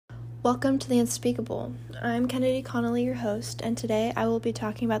Welcome to The Unspeakable. I'm Kennedy Connolly, your host, and today I will be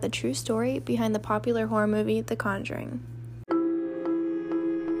talking about the true story behind the popular horror movie, The Conjuring.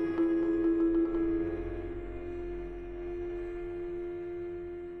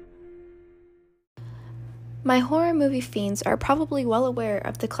 My horror movie fiends are probably well aware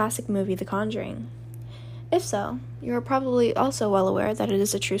of the classic movie, The Conjuring. If so, you are probably also well aware that it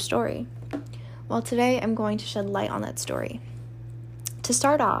is a true story. Well, today I'm going to shed light on that story. To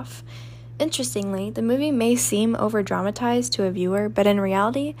start off, interestingly, the movie may seem over-dramatized to a viewer, but in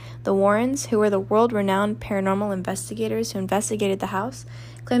reality, the Warrens, who were the world-renowned paranormal investigators who investigated the house,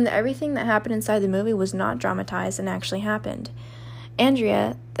 claimed that everything that happened inside the movie was not dramatized and actually happened.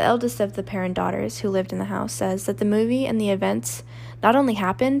 Andrea, the eldest of the Perron daughters who lived in the house, says that the movie and the events not only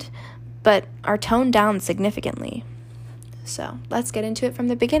happened, but are toned down significantly. So, let's get into it from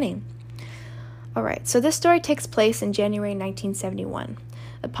the beginning. Alright, so this story takes place in January 1971.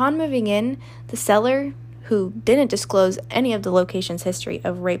 Upon moving in, the seller, who didn't disclose any of the location's history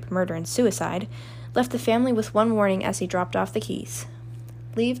of rape, murder, and suicide, left the family with one warning as he dropped off the keys: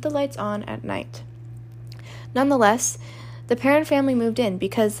 leave the lights on at night. Nonetheless, the Perron family moved in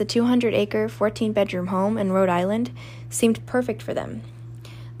because the 200-acre, 14-bedroom home in Rhode Island seemed perfect for them.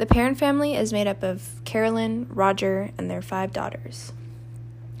 The Perron family is made up of Carolyn, Roger, and their 5 daughters.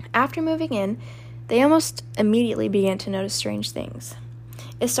 After moving in, they almost immediately began to notice strange things.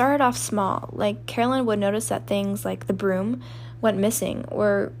 It started off small, like Carolyn would notice that things like the broom went missing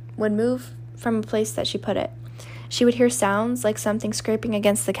or would move from a place that she put it. She would hear sounds like something scraping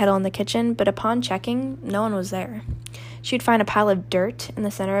against the kettle in the kitchen, but upon checking, no one was there. She would find a pile of dirt in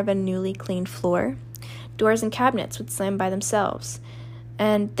the center of a newly cleaned floor. Doors and cabinets would slam by themselves,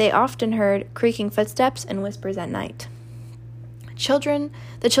 and they often heard creaking footsteps and whispers at night.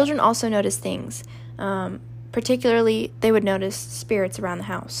 The children also noticed things. Particularly, they would notice spirits around the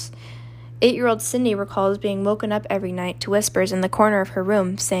house. 8-year-old Cindy recalls being woken up every night to whispers in the corner of her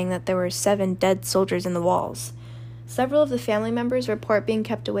room saying that there were 7 dead soldiers in the walls. Several of the family members report being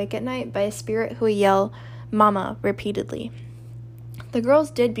kept awake at night by a spirit who would yell, "Mama," repeatedly. The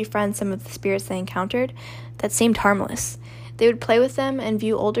girls did befriend some of the spirits they encountered that seemed harmless. They would play with them and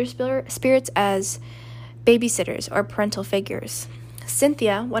view older spirits as babysitters or parental figures.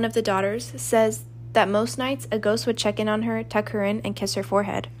 Cynthia, one of the daughters, says that most nights a ghost would check in on her, tuck her in, and kiss her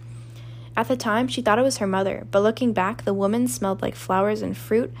forehead. At the time, she thought it was her mother, but looking back, the woman smelled like flowers and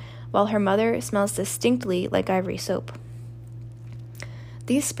fruit, while her mother smells distinctly like ivory soap.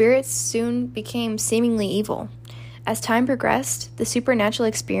 These spirits soon became seemingly evil. As time progressed, the supernatural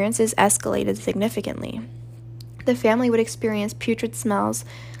experiences escalated significantly. The family would experience putrid smells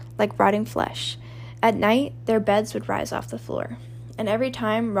like rotting flesh. At night, their beds would rise off the floor, and every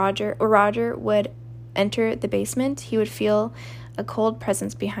time Roger would enter the basement, he would feel a cold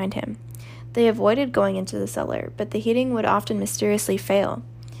presence behind him. They avoided going into the cellar, but the heating would often mysteriously fail.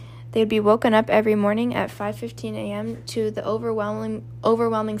 They would be woken up every morning at 5:15 a.m. to the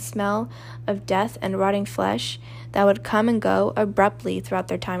overwhelming smell of death and rotting flesh that would come and go abruptly throughout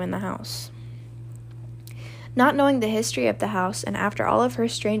their time in the house. Not knowing the history of the house, and after all of her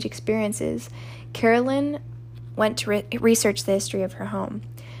strange experiences, Carolyn went to research the history of her home.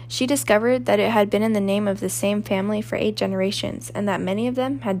 She discovered that it had been in the name of the same family for 8 generations, and that many of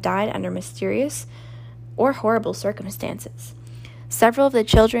them had died under mysterious or horrible circumstances. Several of the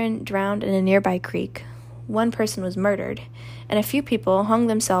children drowned in a nearby creek. One person was murdered, and a few people hung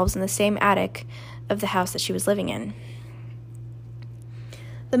themselves in the same attic of the house that she was living in.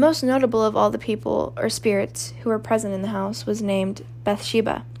 The most notable of all the people or spirits who were present in the house was named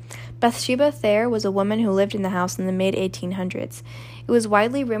Bathsheba. Bathsheba Thayer was a woman who lived in the house in the mid-1800s. It was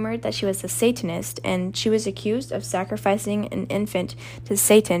widely rumored that she was a Satanist, and she was accused of sacrificing an infant to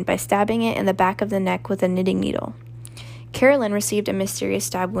Satan by stabbing it in the back of the neck with a knitting needle. Carolyn received a mysterious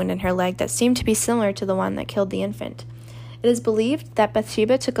stab wound in her leg that seemed to be similar to the one that killed the infant. It is believed that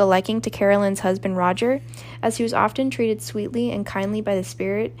Bathsheba took a liking to Carolyn's husband Roger, as he was often treated sweetly and kindly by the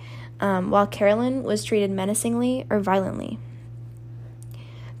spirit, while Carolyn was treated menacingly or violently.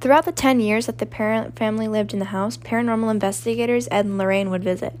 Throughout the 10 years that the Perron family lived in the house, paranormal investigators Ed and Loraine would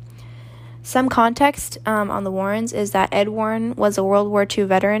visit. Some context on the Warrens is that Ed Warren was a World War II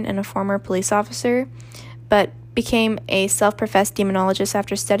veteran and a former police officer, but became a self-professed demonologist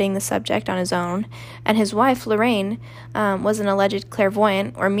after studying the subject on his own, and his wife, Loraine, was an alleged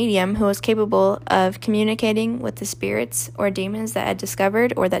clairvoyant or medium who was capable of communicating with the spirits or demons that Ed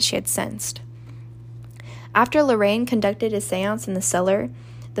discovered or that she had sensed. After Loraine conducted a seance in the cellar,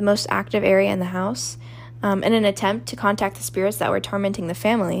 the most active area in the house, In an attempt to contact the spirits that were tormenting the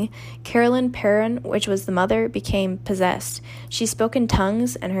family, Carolyn Perron, which was the mother, became possessed. She spoke in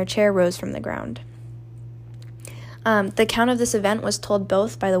tongues, and her chair rose from the ground. The account of this event was told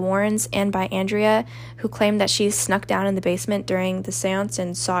both by the Warrens and by Andrea, who claimed that she snuck down in the basement during the seance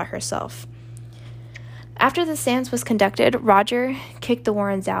and saw it herself. After the seance was conducted, Roger kicked the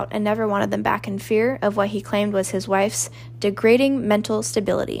Warrens out and never wanted them back in fear of what he claimed was his wife's degrading mental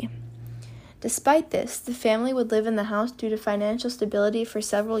stability. Despite this, the family would live in the house due to financial stability for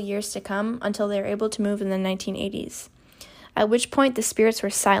several years to come until they were able to move in the 1980s, at which point the spirits were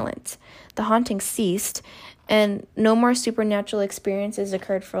silent, the haunting ceased, and no more supernatural experiences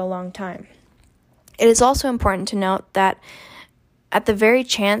occurred for a long time. It is also important to note that at the very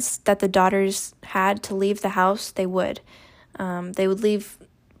chance that the daughters had to leave the house, they would. They would leave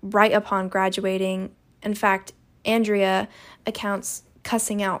right upon graduating. In fact, Andrea accounts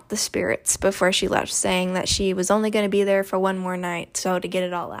cussing out the spirits before she left, saying that she was only going to be there for one more night, so to get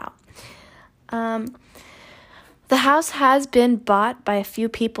it all out. The house has been bought by a few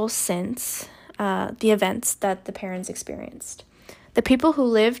people since the events that the parents experienced. The people who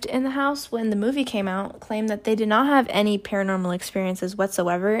lived in the house when the movie came out claimed that they did not have any paranormal experiences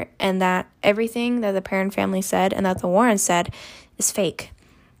whatsoever, and that everything that the Perron family said and that the Warrens said is fake.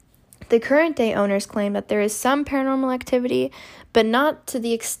 The current day owners claim that there is some paranormal activity, but not to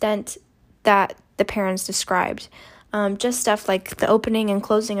the extent that the parents described. Just stuff like the opening and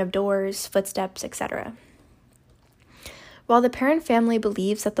closing of doors, footsteps, etc. While the Perron family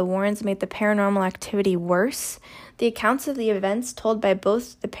believes that the Warrens made the paranormal activity worse, the accounts of the events told by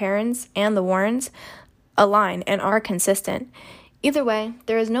both the Perrons and the Warrens align and are consistent. Either way,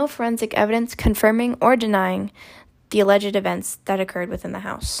 there is no forensic evidence confirming or denying the alleged events that occurred within the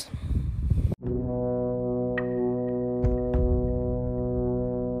house.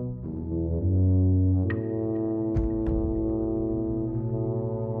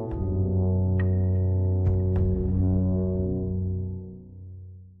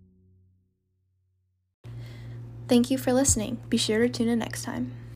 Thank you for listening. Be sure to tune in next time.